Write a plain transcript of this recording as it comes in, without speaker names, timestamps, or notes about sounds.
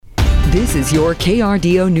This is your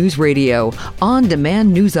KRDO News Radio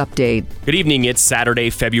On-Demand News Update. Good evening. It's Saturday,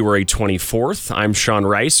 February 24th. I'm Sean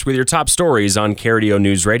Rice with your top stories on KRDO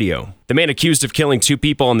News Radio. The man accused of killing two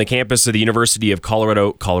people on the campus of the University of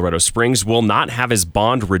Colorado Springs will not have his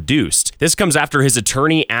bond reduced. This comes after his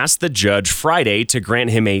attorney asked the judge Friday to grant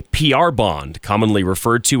him a PR bond, commonly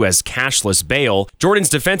referred to as cashless bail. Jordan's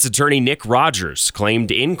defense attorney, Nick Rogers,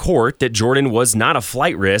 claimed in court that Jordan was not a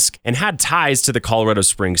flight risk and had ties to the Colorado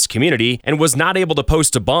Springs community and was not able to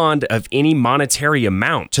post a bond of any monetary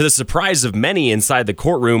amount. To the surprise of many inside the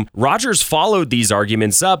courtroom, Rogers followed these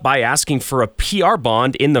arguments up by asking for a PR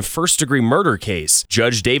bond in the first-degree murder case.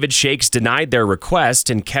 Judge David Shakes denied their request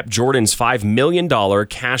and kept Jordan's $5 million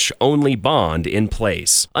cash-only bond in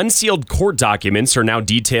place. Unsealed court documents are now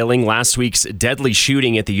detailing last week's deadly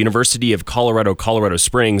shooting at the University of Colorado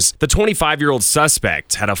Springs. The 25-year-old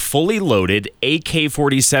suspect had a fully loaded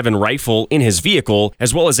AK-47 rifle in his vehicle,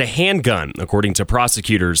 as well as a handgun, according to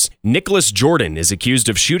prosecutors. Nicholas Jordan is accused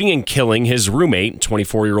of shooting and killing his roommate,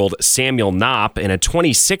 24-year-old Samuel Knopp, and a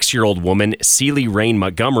 26-year-old woman, Celie Rain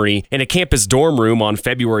Montgomery, in a campus dorm room on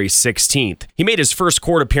February 16th. He made his first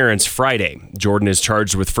court appearance Friday. Jordan is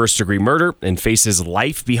charged with first-degree murder and faces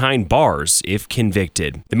life behind bars if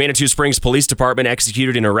convicted. The Manitou Springs Police Department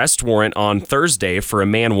executed an arrest warrant on Thursday for a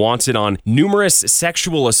man wanted on numerous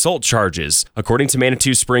sexual assault charges. According to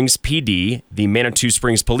Manitou Springs PD, the Manitou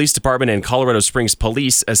Springs Police Department and Colorado Springs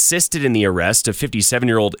Police assisted in the arrest of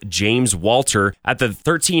 57-year-old James Walter at the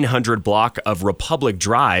 1300 block of Republic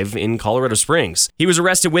Drive in Colorado Springs. He was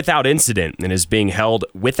arrested without incident and is being held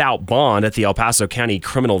without bond at the El Paso County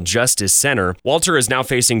Criminal Justice Center. Walter is now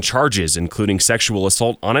facing charges including sexual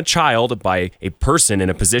assault on a child by a person in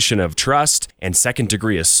a position of trust and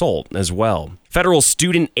second-degree assault as well. Federal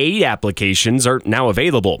student aid applications are now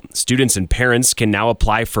available. Students and parents can now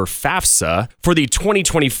apply for FAFSA for the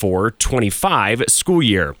 2024-25 school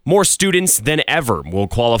year. More students than ever will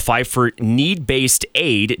qualify for need-based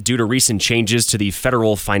aid due to recent changes to the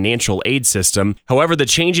federal financial aid system. However, the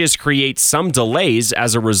changes create some delays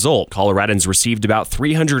as a result. Coloradans received about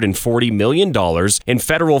 $340 million in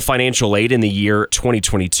federal financial aid in the year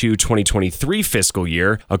 2022-2023 fiscal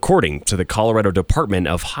year, according to the Colorado Department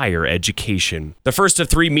of Higher Education. The first of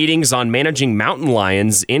three meetings on managing mountain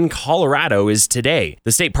lions in Colorado is today.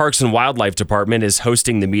 The State Parks and Wildlife Department is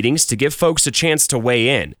hosting the meetings to give folks a chance to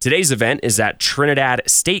weigh in. Today's event is at Trinidad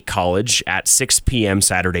State College at 6 p.m.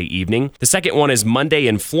 Saturday evening. The second one is Monday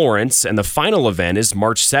in Florence, and the final event is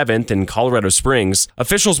March 7th in Colorado Springs.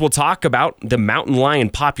 Officials will talk about the mountain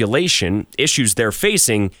lion population, issues they're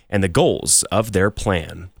facing, and the goals of their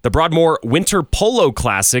plan. The Broadmoor Winter Polo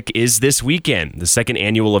Classic is this weekend. The second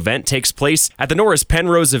annual event takes place at the Norris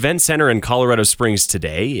Penrose Event Center in Colorado Springs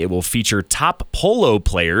today. It will feature top polo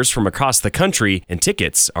players from across the country, and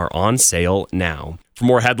tickets are on sale now. For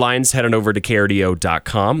more headlines, head on over to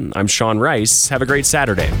KRDO.com. I'm Sean Rice. Have a great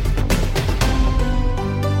Saturday.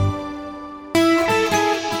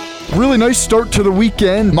 Really nice start to the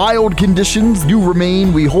weekend. Mild conditions do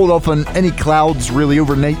remain. We hold off on any clouds really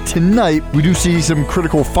overnight tonight. We do see some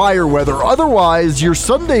critical fire weather. Otherwise, your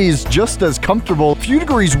Sunday is just as comfortable. A few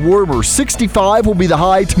degrees warmer. 65 will be the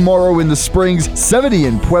high tomorrow in the Springs. 70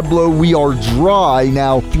 in Pueblo. We are dry.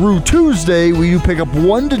 Now, through Tuesday, we do pick up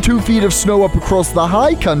 1 to 2 feet of snow up across the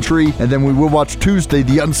high country, and then we will watch Tuesday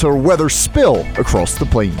the unsettled weather spill across the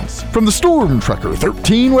plains. From the Storm Tracker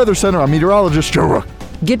 13 Weather Center, I'm Meteorologist Joe Ruch.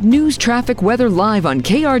 Get news, traffic, weather live on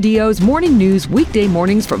KRDO's Morning News weekday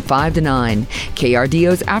mornings from 5 to 9.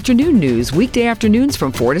 KRDO's Afternoon News weekday afternoons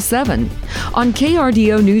from 4 to 7. On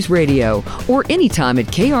KRDO News Radio or anytime at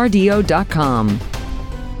KRDO.com.